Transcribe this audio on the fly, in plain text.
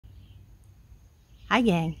Hi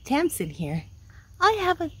gang, Tamsin here. I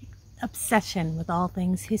have an obsession with all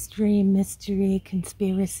things history, mystery,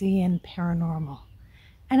 conspiracy, and paranormal.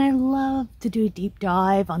 And I love to do a deep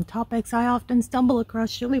dive on topics I often stumble across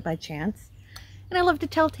surely by chance. And I love to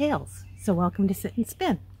tell tales, so welcome to Sit and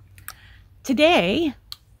Spin. Today,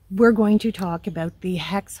 we're going to talk about the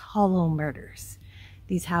Hex Murders.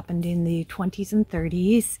 These happened in the 20s and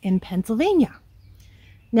 30s in Pennsylvania.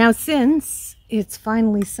 Now, since it's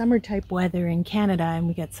finally summer type weather in Canada and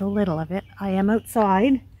we get so little of it, I am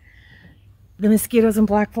outside. The mosquitoes and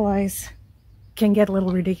black flies can get a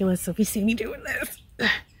little ridiculous, so if you see me doing this,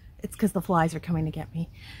 it's because the flies are coming to get me.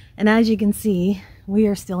 And as you can see, we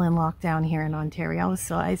are still in lockdown here in Ontario,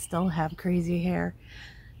 so I still have crazy hair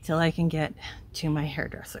till I can get to my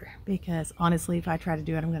hairdresser. Because honestly, if I try to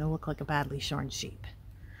do it, I'm going to look like a badly shorn sheep.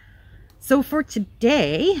 So for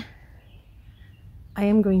today, I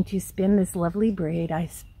am going to spin this lovely braid I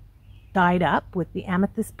dyed up with the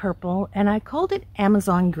amethyst purple, and I called it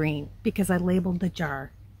Amazon green because I labeled the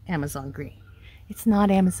jar Amazon green. It's not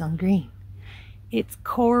Amazon green. It's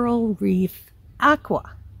coral reef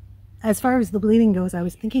aqua. As far as the bleeding goes, I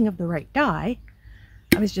was thinking of the right dye.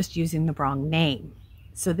 I was just using the wrong name.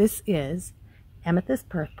 So this is amethyst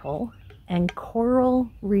purple and coral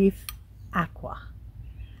reef aqua.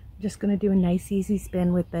 Just going to do a nice easy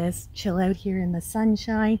spin with this, chill out here in the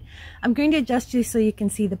sunshine. I'm going to adjust you so you can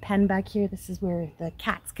see the pen back here. This is where the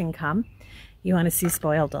cats can come. You want to see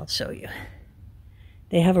spoiled, I'll show you.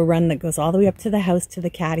 They have a run that goes all the way up to the house to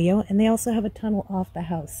the catio, and they also have a tunnel off the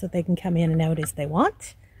house so they can come in and out as they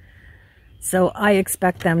want. So I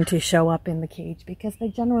expect them to show up in the cage because they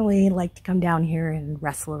generally like to come down here and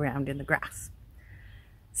wrestle around in the grass.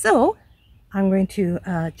 So I'm going to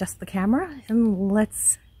adjust the camera and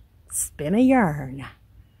let's spin a yarn.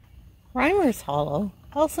 Reimer's Hollow,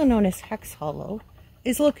 also known as Hex Hollow,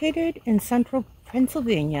 is located in central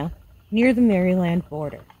Pennsylvania near the Maryland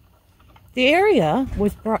border. The area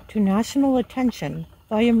was brought to national attention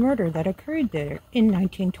by a murder that occurred there in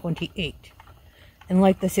 1928. And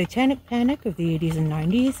like the satanic panic of the 80s and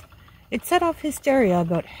 90s, it set off hysteria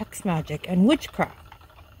about hex magic and witchcraft.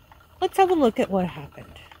 Let's have a look at what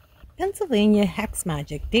happened. Pennsylvania hex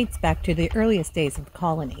magic dates back to the earliest days of the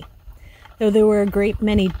colony. Though there were a great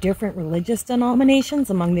many different religious denominations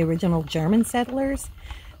among the original German settlers,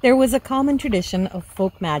 there was a common tradition of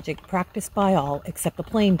folk magic practiced by all except the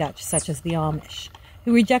plain Dutch, such as the Amish,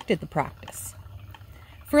 who rejected the practice.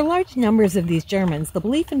 For large numbers of these Germans, the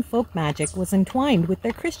belief in folk magic was entwined with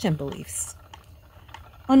their Christian beliefs.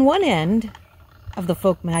 On one end of the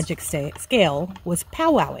folk magic scale was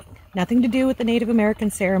powwowing, nothing to do with the Native American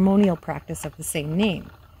ceremonial practice of the same name.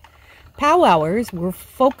 Powwowers were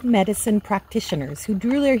folk medicine practitioners who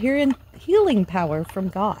drew their healing power from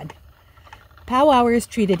God. Powwowers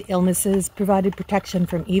treated illnesses, provided protection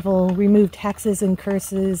from evil, removed hexes and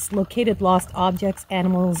curses, located lost objects,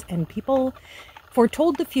 animals, and people,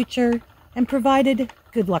 foretold the future, and provided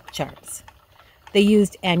good luck charms. They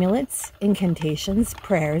used amulets, incantations,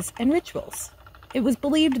 prayers, and rituals. It was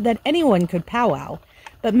believed that anyone could powwow,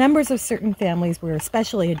 but members of certain families were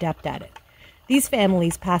especially adept at it. These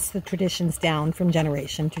families passed the traditions down from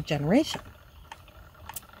generation to generation.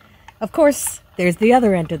 Of course, there's the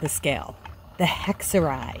other end of the scale, the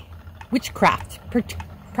hexerai, witchcraft,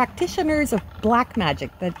 practitioners of black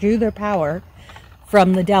magic that drew their power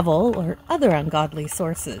from the devil or other ungodly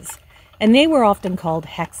sources, and they were often called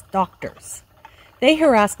hex doctors. They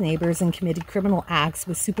harassed neighbors and committed criminal acts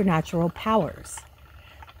with supernatural powers.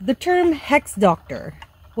 The term hex doctor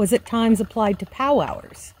was at times applied to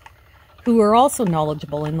powwowers, who were also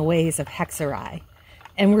knowledgeable in the ways of hexerai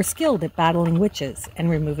and were skilled at battling witches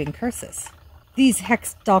and removing curses. These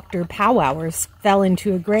hex doctor powwowers fell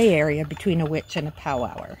into a gray area between a witch and a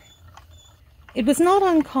powwower. It was not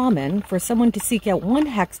uncommon for someone to seek out one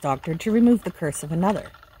hex doctor to remove the curse of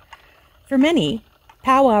another. For many,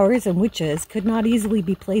 powwowers and witches could not easily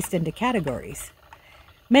be placed into categories.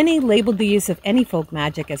 Many labeled the use of any folk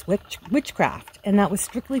magic as witchcraft, and that was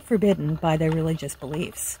strictly forbidden by their religious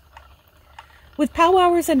beliefs. With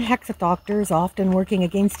powwowers and hex doctors often working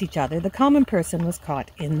against each other, the common person was caught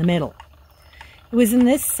in the middle. It was in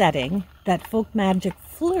this setting that folk magic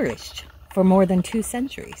flourished for more than 2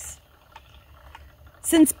 centuries.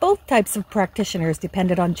 Since both types of practitioners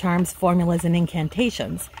depended on charms, formulas, and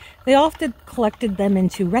incantations, they often collected them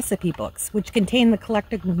into recipe books, which contained the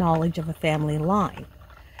collective knowledge of a family line.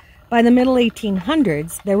 By the middle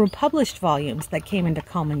 1800s, there were published volumes that came into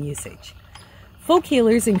common usage. Folk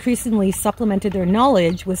healers increasingly supplemented their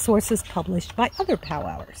knowledge with sources published by other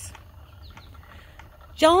powwowers.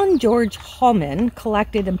 John George Homan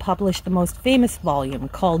collected and published the most famous volume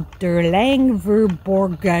called Der lange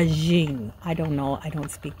Verborgene. I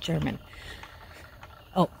don't speak German.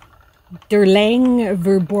 Oh, Der lange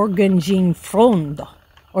Verborgene Freund,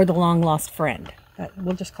 or The Long Lost Friend.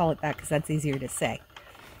 We'll just call it that because that's easier to say.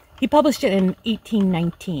 He published it in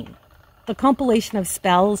 1819. The compilation of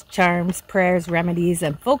spells, charms, prayers, remedies,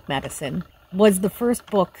 and folk medicine was the first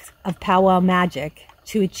book of powwow magic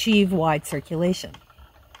to achieve wide circulation.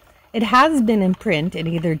 It has been in print in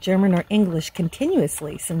either German or English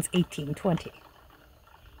continuously since 1820.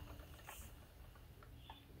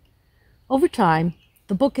 Over time,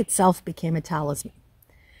 the book itself became a talisman.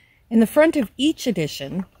 In the front of each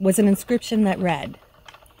edition was an inscription that read,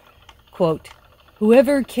 quote,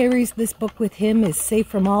 "Whoever carries this book with him is safe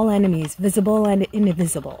from all enemies, visible and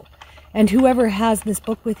invisible. And whoever has this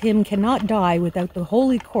book with him cannot die without the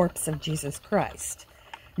holy corpse of Jesus Christ,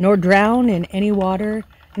 nor drown in any water,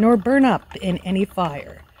 nor burn up in any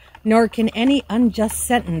fire, nor can any unjust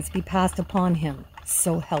sentence be passed upon him.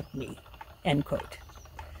 So help me." End quote.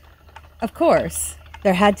 Of course,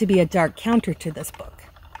 there had to be a dark counter to this book,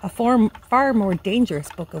 a far more dangerous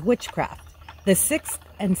book of witchcraft, the 6th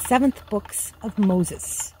and 7th books of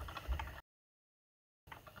Moses.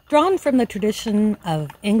 Drawn from the tradition of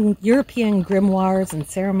European grimoires and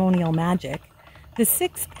ceremonial magic, the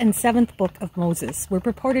 6th and 7th book of Moses were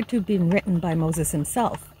purported to have been written by Moses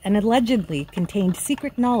himself and allegedly contained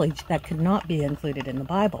secret knowledge that could not be included in the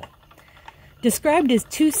Bible. Described as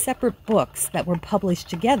 2 separate books that were published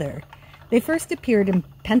together, they first appeared in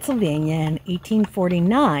Pennsylvania in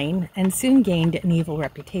 1849 and soon gained an evil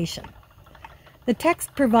reputation. The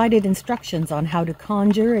text provided instructions on how to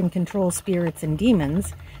conjure and control spirits and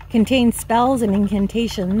demons, contained spells and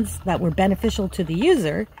incantations that were beneficial to the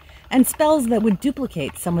user, and spells that would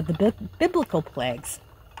duplicate some of the biblical plagues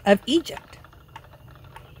of Egypt.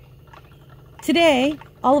 Today,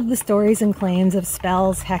 all of the stories and claims of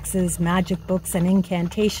spells, hexes, magic books, and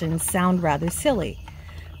incantations sound rather silly,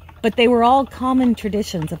 but they were all common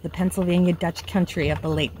traditions of the Pennsylvania Dutch country of the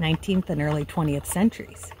late 19th and early 20th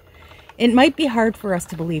centuries. It might be hard for us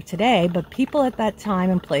to believe today, but people at that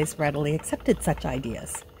time and place readily accepted such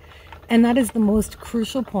ideas. And that is the most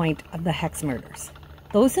crucial point of the Hex Murders.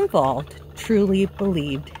 Those involved truly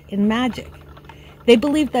believed in magic. They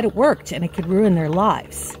believed that it worked and it could ruin their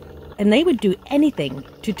lives. And they would do anything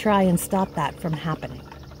to try and stop that from happening.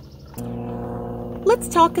 Let's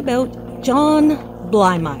talk about John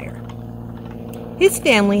Blymeyer. His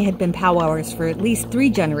family had been powwowers for at least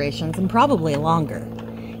 3 generations and probably longer.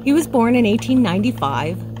 He was born in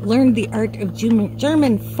 1895, learned the art of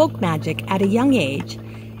German folk magic at a young age,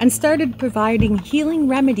 and started providing healing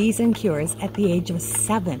remedies and cures at the age of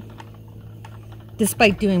 7.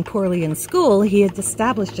 Despite doing poorly in school, he had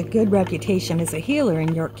established a good reputation as a healer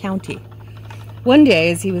in York County. One day,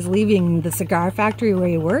 as he was leaving the cigar factory where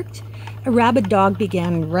he worked, a rabid dog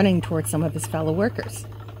began running towards some of his fellow workers.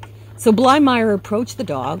 So Blymeyer approached the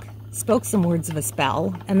dog, spoke some words of a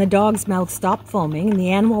spell, and the dog's mouth stopped foaming and the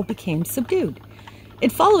animal became subdued.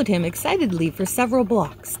 It followed him excitedly for several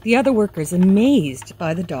blocks, the other workers amazed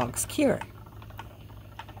by the dog's cure.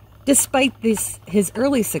 Despite his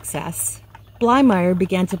early success, Blymeyer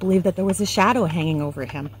began to believe that there was a shadow hanging over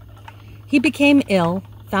him. He became ill,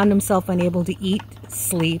 found himself unable to eat,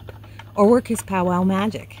 sleep, or work his powwow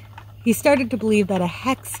magic. He started to believe that a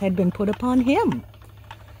hex had been put upon him.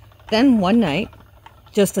 Then one night,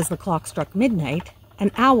 just as the clock struck midnight,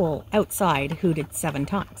 an owl outside hooted 7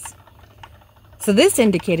 times. So this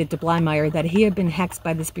indicated to Blymeyer that he had been hexed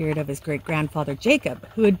by the spirit of his great-grandfather Jacob,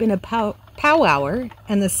 who had been a powwower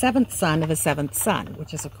and the 7th son of a 7th son,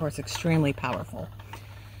 which is, of course, extremely powerful.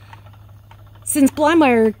 Since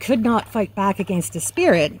Blymeyer could not fight back against his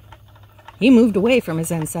spirit, he moved away from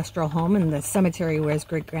his ancestral home in the cemetery where his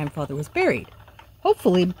great-grandfather was buried,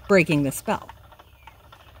 hopefully breaking the spell.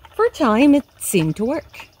 For a time, it seemed to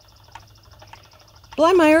work.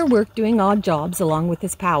 Blymeyer worked doing odd jobs along with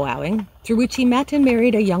his powwowing, through which he met and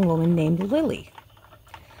married a young woman named Lily.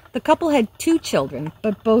 The couple had 2 children,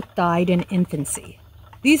 but both died in infancy.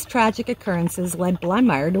 These tragic occurrences led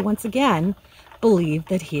Blymeyer to once again believe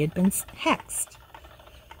that he had been hexed.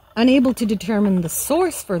 Unable to determine the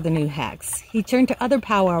source for the new hex, he turned to other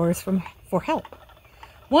powwowers for help.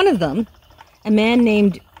 One of them, a man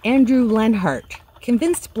named Andrew Lenhart,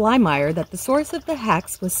 convinced Blymeyer that the source of the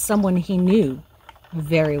hex was someone he knew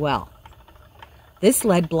very well. This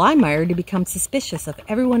led Blymeyer to become suspicious of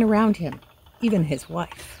everyone around him, even his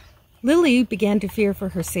wife. Lily began to fear for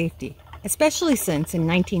her safety, especially since in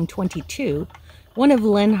 1922, one of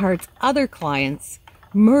Lenhart's other clients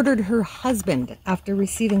murdered her husband after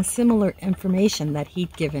receiving similar information that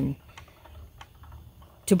he'd given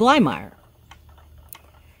to Blymeyer.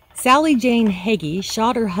 Sally Jane Heggie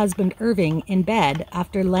shot her husband Irving in bed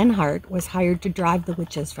after Lenhart was hired to drive the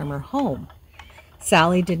witches from her home.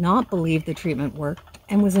 Sally did not believe the treatment worked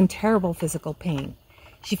and was in terrible physical pain.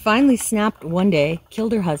 She finally snapped one day,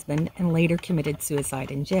 killed her husband, and later committed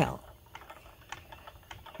suicide in jail.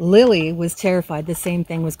 Lily was terrified the same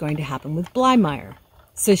thing was going to happen with Blymeyer,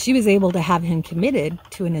 so she was able to have him committed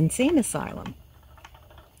to an insane asylum.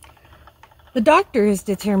 The doctors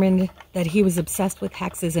determined that he was obsessed with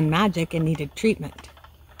hexes and magic and needed treatment.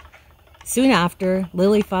 Soon after,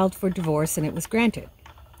 Lily filed for divorce and it was granted.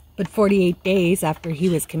 But 48 days after he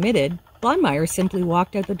was committed, Blymeyer simply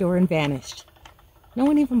walked out the door and vanished. No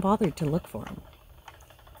one even bothered to look for him.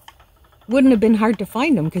 Wouldn't have been hard to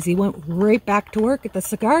find him because he went right back to work at the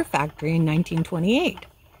cigar factory in 1928.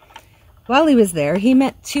 While he was there, he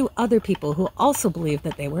met two other people who also believed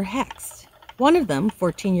that they were hexed. One of them,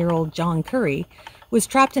 14-year-old John Curry, was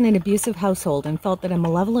trapped in an abusive household and felt that a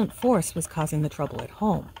malevolent force was causing the trouble at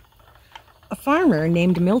home. A farmer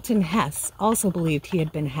named Milton Hess also believed he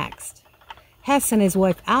had been hexed. Hess and his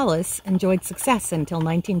wife Alice enjoyed success until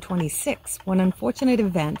 1926, when unfortunate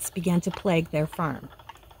events began to plague their farm.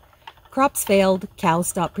 Crops failed, cows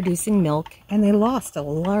stopped producing milk, and they lost a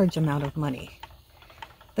large amount of money.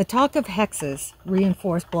 The talk of hexes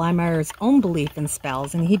reinforced Blymeyer's own belief in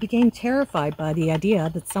spells, and he became terrified by the idea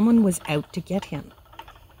that someone was out to get him.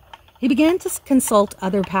 He began to consult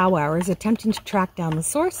other powwows, attempting to track down the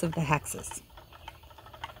source of the hexes.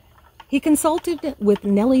 He consulted with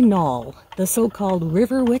Nellie Knoll, the so-called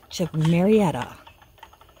River Witch of Marietta.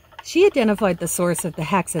 She identified the source of the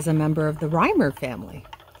hex as a member of the Reimer family.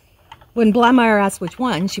 When Blymeyer asked which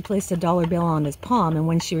one, she placed a dollar bill on his palm, and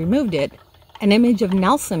when she removed it, an image of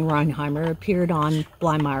Nelson Reinheimer appeared on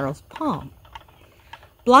Blymeyer's palm.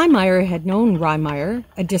 Blymeyer had known Reimeyer,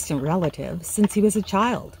 a distant relative, since he was a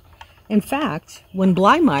child. In fact, when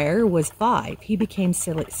Blymeyer was 5, he became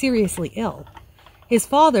seriously ill. His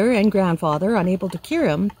father and grandfather, unable to cure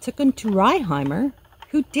him, took him to Reinheimer,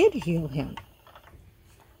 who did heal him.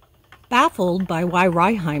 Baffled by why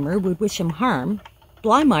Reinheimer would wish him harm,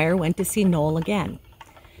 Blymeyer went to see Knoll again.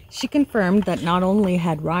 She confirmed that not only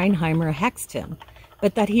had Reinheimer hexed him,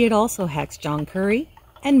 but that he had also hexed John Curry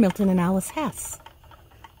and Milton and Alice Hess.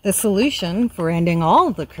 The solution for ending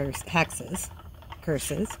all the curses,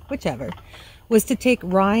 whichever, was to take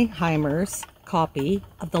Reinheimer's copy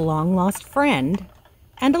of The Long Lost Friend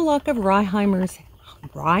and a lock of Reimeyer's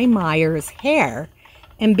hair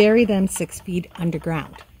and bury them 6 feet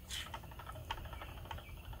underground.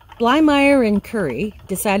 Blymeyer and Curry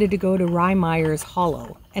decided to go to Reimeyer's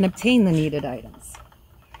Hollow and obtain the needed items.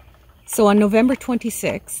 So on November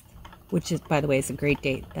 26th, which is, by the way, is a great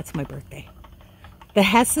date, that's my birthday, the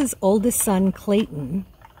Hess's oldest son, Clayton,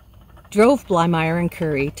 drove Blymeyer and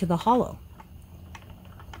Curry to the Hollow.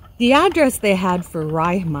 The address they had for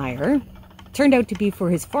Reimeyer turned out to be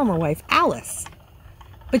for his former wife, Alice,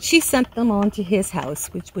 but she sent them on to his house,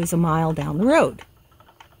 which was a mile down the road.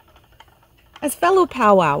 As fellow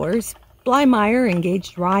powwowers, Blymeyer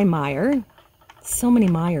engaged Reimeyer, so many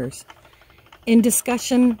Myers, in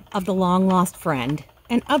discussion of the long-lost friend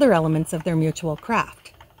and other elements of their mutual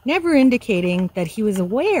craft, never indicating that he was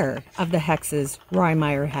aware of the hexes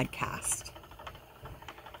Reimeyer had cast.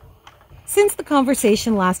 Since the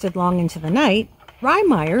conversation lasted long into the night,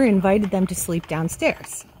 Reimeyer invited them to sleep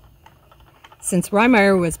downstairs. Since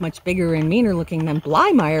Reimeyer was much bigger and meaner looking than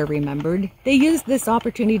Blymeyer remembered, they used this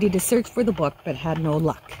opportunity to search for the book but had no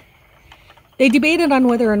luck. They debated on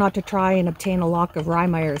whether or not to try and obtain a lock of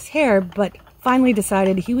Reimeyer's hair, but finally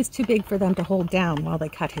decided he was too big for them to hold down while they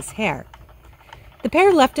cut his hair. The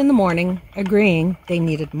pair left in the morning, agreeing they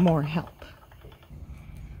needed more help.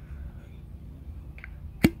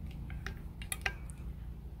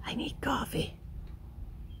 I need coffee.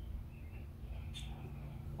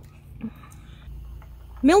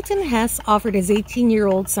 Milton Hess offered his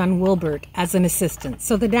 18-year-old son Wilbert as an assistant,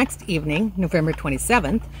 so the next evening, November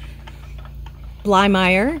 27th,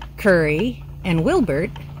 Blymeyer, Curry, and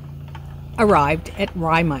Wilbert arrived at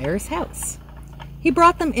Reimeyer's house. He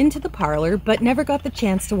brought them into the parlor, but never got the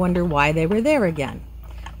chance to wonder why they were there again.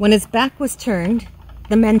 When his back was turned,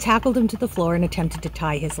 the men tackled him to the floor and attempted to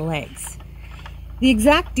tie his legs. The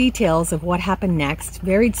exact details of what happened next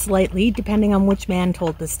varied slightly depending on which man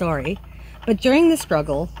told the story, but during the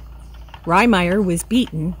struggle, Reimeyer was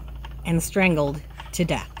beaten and strangled to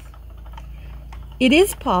death. It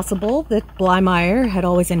is possible that Blymeyer had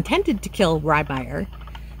always intended to kill Reimeyer,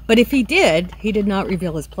 but if he did not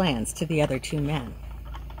reveal his plans to the other two men.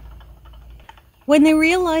 When they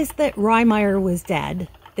realized that Reimeyer was dead,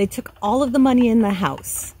 they took all of the money in the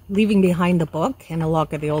house, leaving behind the book and a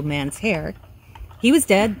lock of the old man's hair. He was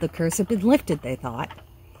dead. The curse had been lifted, they thought.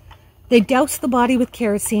 They doused the body with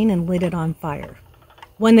kerosene and lit it on fire.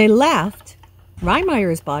 When they left,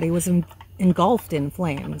 Reimeyer's body was engulfed in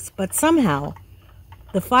flames, but somehow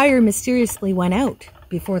the fire mysteriously went out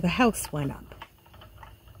before the house went up.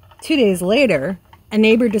 2 days later, a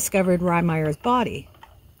neighbor discovered Reimeyer's body.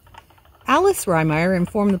 Alice Reimeyer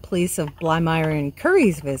informed the police of Blymeyer and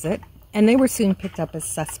Curry's visit, and they were soon picked up as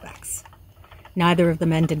suspects. Neither of the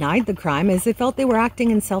men denied the crime, as they felt they were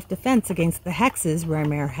acting in self-defense against the hexes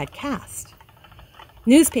Reimeyer had cast.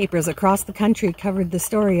 Newspapers across the country covered the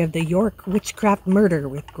story of the York witchcraft murder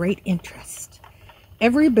with great interest.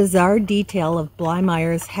 Every bizarre detail of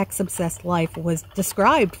Blymeyer's hex-obsessed life was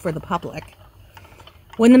described for the public.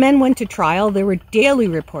 When the men went to trial, there were daily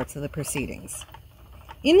reports of the proceedings.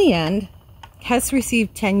 In the end, Hess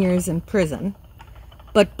received 10 years in prison,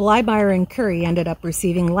 but Blymeyer and Curry ended up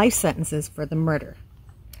receiving life sentences for the murder.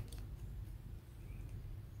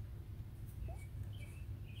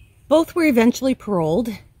 Both were eventually paroled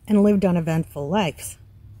and lived uneventful lives.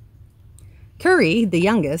 Curry, the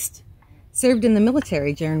youngest, served in the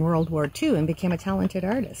military during World War II and became a talented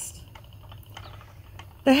artist.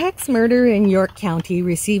 The Hex murder in York County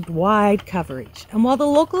received wide coverage, and while the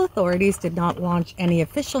local authorities did not launch any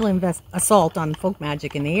official assault on folk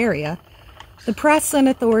magic in the area, the press and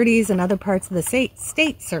authorities in other parts of the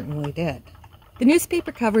state certainly did. The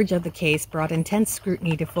newspaper coverage of the case brought intense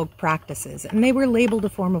scrutiny to folk practices, and they were labeled a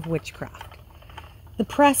form of witchcraft. The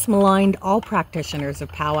press maligned all practitioners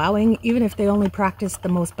of powwowing, even if they only practiced the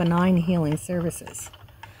most benign healing services.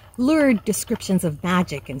 Lurid descriptions of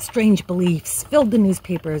magic and strange beliefs filled the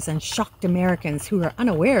newspapers and shocked Americans who were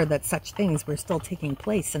unaware that such things were still taking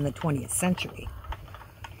place in the 20th century.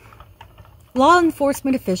 Law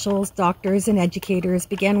enforcement officials, doctors, and educators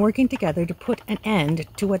began working together to put an end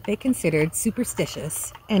to what they considered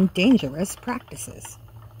superstitious and dangerous practices.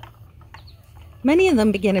 Many of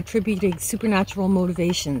them began attributing supernatural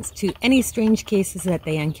motivations to any strange cases that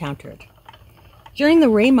they encountered. During the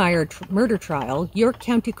Reimeyer murder trial, York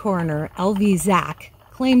County Coroner L.V. Zack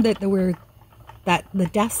claimed that the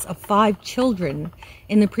deaths of 5 children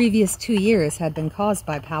in the previous 2 years had been caused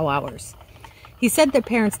by powwowers. He said that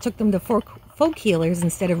parents took them to folk healers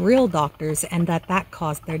instead of real doctors, and that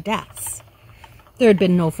caused their deaths. There had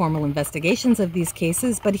been no formal investigations of these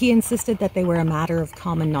cases, but he insisted that they were a matter of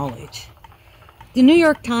common knowledge. The New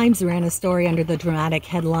York Times ran a story under the dramatic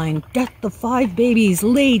headline, "Death of 5 Babies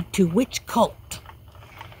Laid to Witch Cult."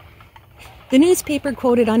 The newspaper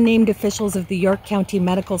quoted unnamed officials of the York County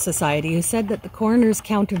Medical Society who said that the coroner's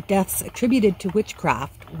count of deaths attributed to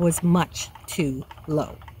witchcraft was much too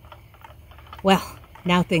low. Well,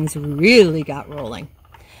 now things really got rolling.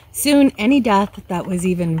 Soon, any death that was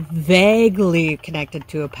even vaguely connected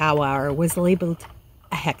to a powwower was labeled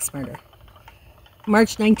a hex murder.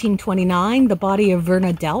 March 1929, the body of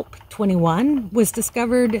Verna Delp, 21, was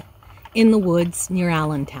discovered in the woods near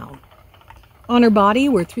Allentown. On her body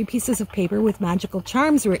were 3 pieces of paper with magical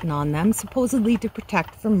charms written on them, supposedly to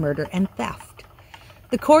protect from murder and theft.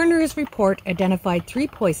 The coroner's report identified 3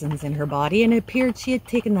 poisons in her body, and it appeared she had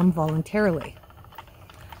taken them voluntarily.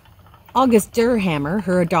 August Durhammer,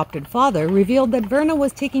 her adopted father, revealed that Verna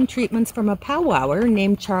was taking treatments from a powwower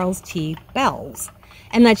named Charles T. Bells,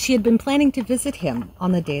 and that she had been planning to visit him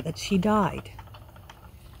on the day that she died.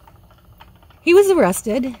 He was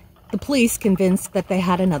arrested, the police convinced that they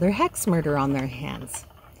had another hex murder on their hands.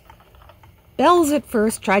 Bells at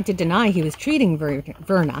first tried to deny he was treating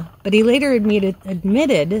Verna, but he later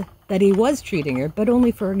admitted that he was treating her, but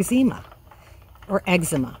only for eczema, or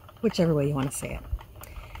eczema, whichever way you want to say it.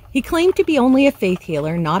 He claimed to be only a faith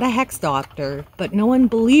healer, not a hex doctor, but no one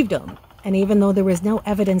believed him, and even though there was no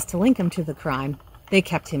evidence to link him to the crime, they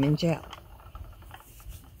kept him in jail.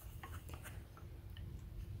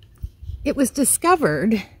 It was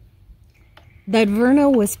discovered that Verna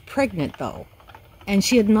was pregnant, though, and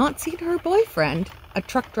she had not seen her boyfriend, a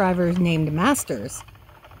truck driver named Masters,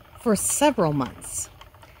 for several months.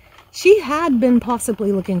 She had been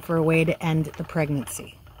possibly looking for a way to end the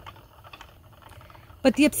pregnancy.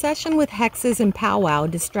 But the obsession with hexes and powwow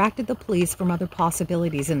distracted the police from other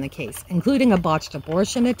possibilities in the case, including a botched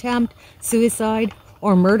abortion attempt, suicide,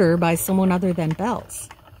 or murder by someone other than Bells.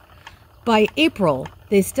 By April,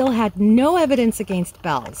 they still had no evidence against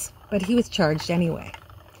Bells, but he was charged anyway.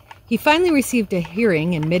 He finally received a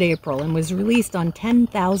hearing in mid-April and was released on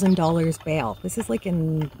 $10,000 bail. This is like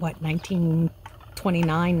in,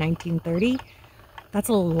 1929, 1930? That's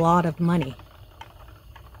a lot of money.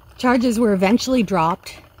 Charges were eventually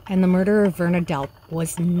dropped, and the murder of Verna Delp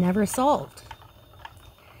was never solved.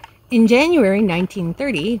 In January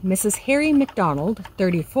 1930, Mrs. Harry MacDonald,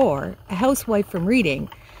 34, a housewife from Reading,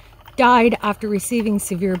 died after receiving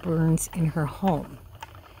severe burns in her home.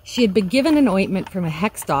 She had been given an ointment from a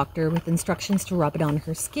hex doctor with instructions to rub it on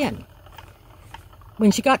her skin.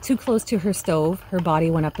 When she got too close to her stove, her body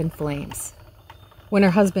went up in flames. When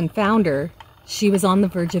her husband found her, she was on the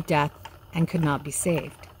verge of death and could not be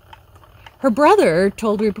saved. Her brother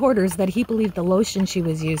told reporters that he believed the lotion she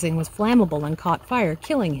was using was flammable and caught fire,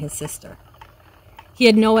 killing his sister. He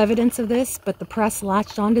had no evidence of this, but the press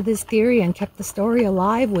latched onto this theory and kept the story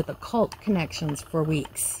alive with occult connections for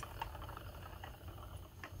weeks.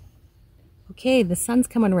 Okay, the sun's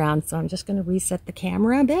coming around, so I'm just going to reset the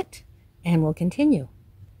camera a bit, and we'll continue.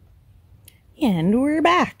 And we're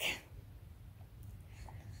back.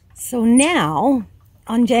 So now,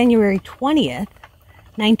 on January 20th,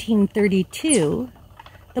 1932,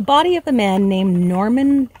 the body of a man named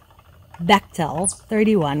Norman Bechtel,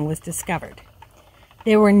 31, was discovered.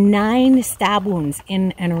 There were 9 stab wounds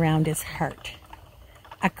in and around his heart.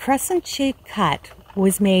 A crescent-shaped cut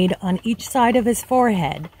was made on each side of his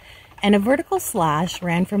forehead, and a vertical slash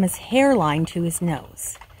ran from his hairline to his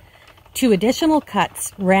nose. 2 additional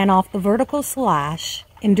cuts ran off the vertical slash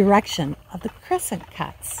in direction of the crescent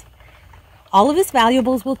cuts. All of his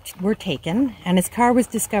valuables were taken, and his car was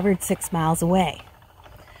discovered 6 miles away.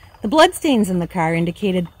 The bloodstains in the car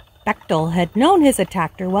indicated Bechtel had known his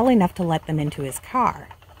attacker well enough to let them into his car.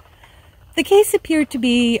 The case appeared to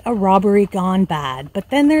be a robbery gone bad, but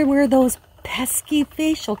then there were those pesky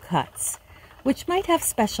facial cuts, which might have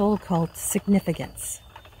special occult significance.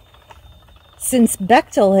 Since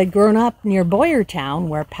Bechtel had grown up near Boyertown,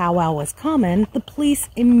 where powwow was common, the police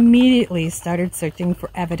immediately started searching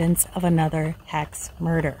for evidence of another hex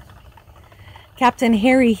murder. Captain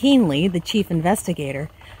Harry Heenley, the chief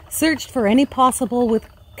investigator, searched for any possible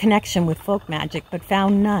connection with folk magic, but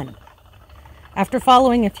found none. After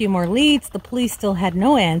following a few more leads, the police still had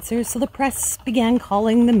no answers, so the press began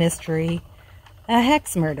calling the mystery a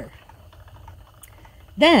hex murder.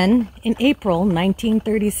 Then, in April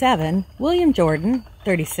 1937, William Jordan,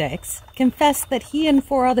 36, confessed that he and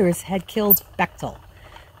 4 others had killed Bechtel,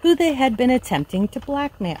 who they had been attempting to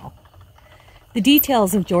blackmail. The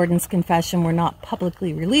details of Jordan's confession were not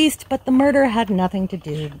publicly released, but the murder had nothing to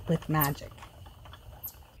do with magic.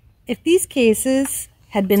 If these cases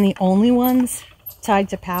had been the only ones tied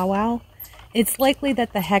to powwow, it's likely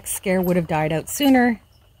that the hex scare would have died out sooner,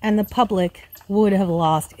 and the public would have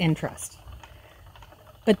lost interest.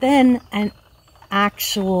 But then an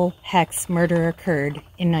actual hex murder occurred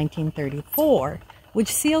in 1934,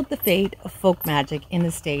 which sealed the fate of folk magic in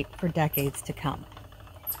the state for decades to come.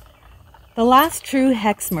 The last true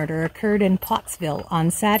hex murder occurred in Pottsville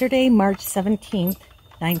on Saturday, March 17,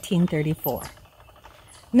 1934.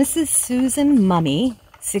 Mrs. Susan Mummy,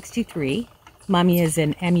 63, Mummy is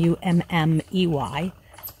in M-U-M-M-E-Y,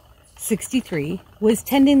 63, was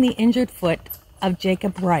tending the injured foot of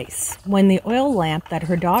Jacob Rice when the oil lamp that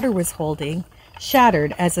her daughter was holding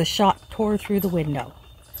shattered as a shot tore through the window.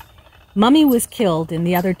 Mummy was killed and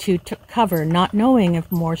the other 2 took cover, not knowing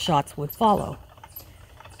if more shots would follow.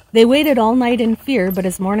 They waited all night in fear, but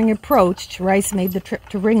as morning approached, Rice made the trip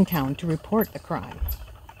to Ringtown to report the crime.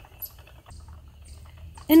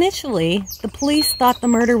 Initially, the police thought the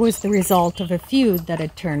murder was the result of a feud that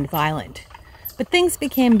had turned violent. But things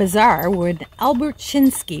became bizarre when Albert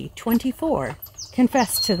Shinsky, 24,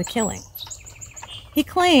 confessed to the killing. He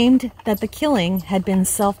claimed that the killing had been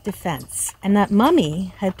self-defense and that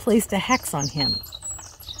Mummy had placed a hex on him.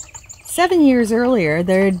 7 years earlier,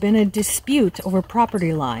 there had been a dispute over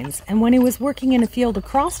property lines, and when he was working in a field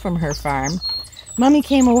across from her farm, Mummy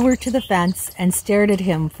came over to the fence and stared at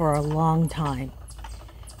him for a long time.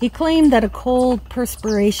 He claimed that a cold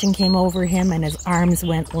perspiration came over him and his arms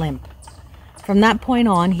went limp. From that point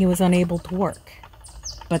on, he was unable to work.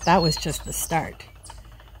 But that was just the start.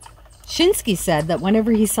 Shinsky said that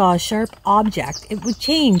whenever he saw a sharp object, it would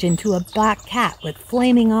change into a black cat with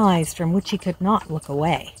flaming eyes from which he could not look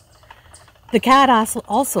away. The cat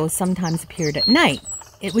also sometimes appeared at night.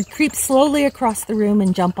 It would creep slowly across the room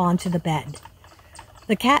and jump onto the bed.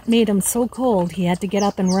 The cat made him so cold he had to get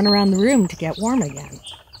up and run around the room to get warm again.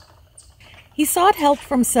 He sought help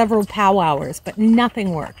from several powwowers, but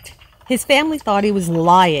nothing worked. His family thought he was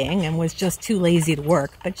lying and was just too lazy to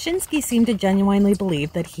work, but Shinsky seemed to genuinely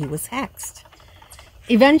believe that he was hexed.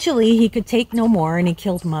 Eventually, he could take no more and he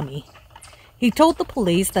killed Mummy. He told the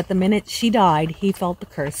police that the minute she died, he felt the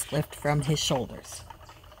curse lift from his shoulders.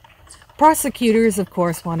 Prosecutors, of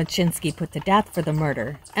course, wanted Shinsky put to death for the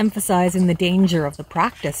murder, emphasizing the danger of the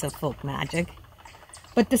practice of folk magic.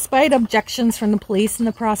 But despite objections from the police and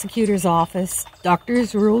the prosecutor's office,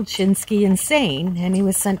 doctors ruled Shinsky insane and he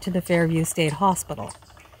was sent to the Fairview State Hospital.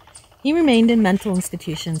 He remained in mental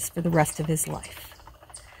institutions for the rest of his life.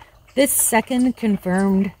 This second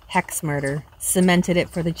confirmed Hex murder cemented it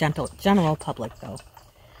for the general public, though.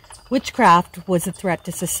 Witchcraft was a threat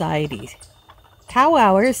to society. Cow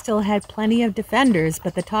hours still had plenty of defenders,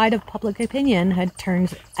 but the tide of public opinion had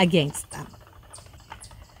turned against them.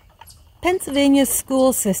 Pennsylvania's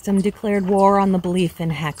school system declared war on the belief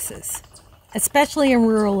in hexes, especially in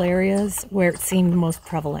rural areas where it seemed most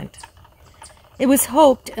prevalent. It was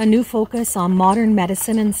hoped a new focus on modern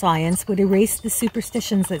medicine and science would erase the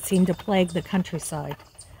superstitions that seemed to plague the countryside.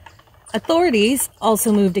 Authorities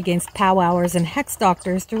also moved against powwowers and hex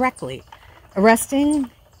doctors directly,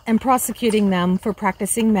 arresting and prosecuting them for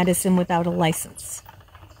practicing medicine without a license.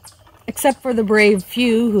 Except for the brave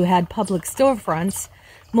few who had public storefronts,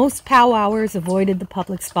 most powwowers avoided the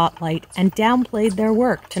public spotlight and downplayed their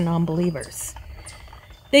work to non-believers.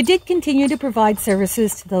 They did continue to provide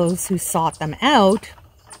services to those who sought them out,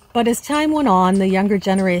 but as time went on, the younger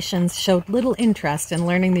generations showed little interest in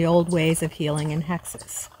learning the old ways of healing and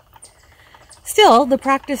hexes. Still, the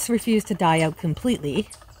practice refused to die out completely.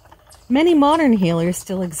 Many modern healers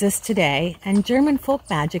still exist today, and German folk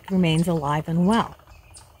magic remains alive and well.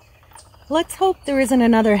 Let's hope there isn't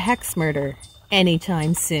another hex murder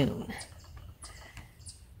anytime soon.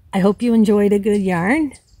 I hope you enjoyed a good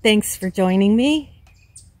yarn. Thanks for joining me,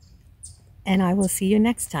 and I will see you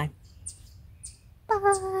next time.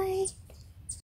 Bye!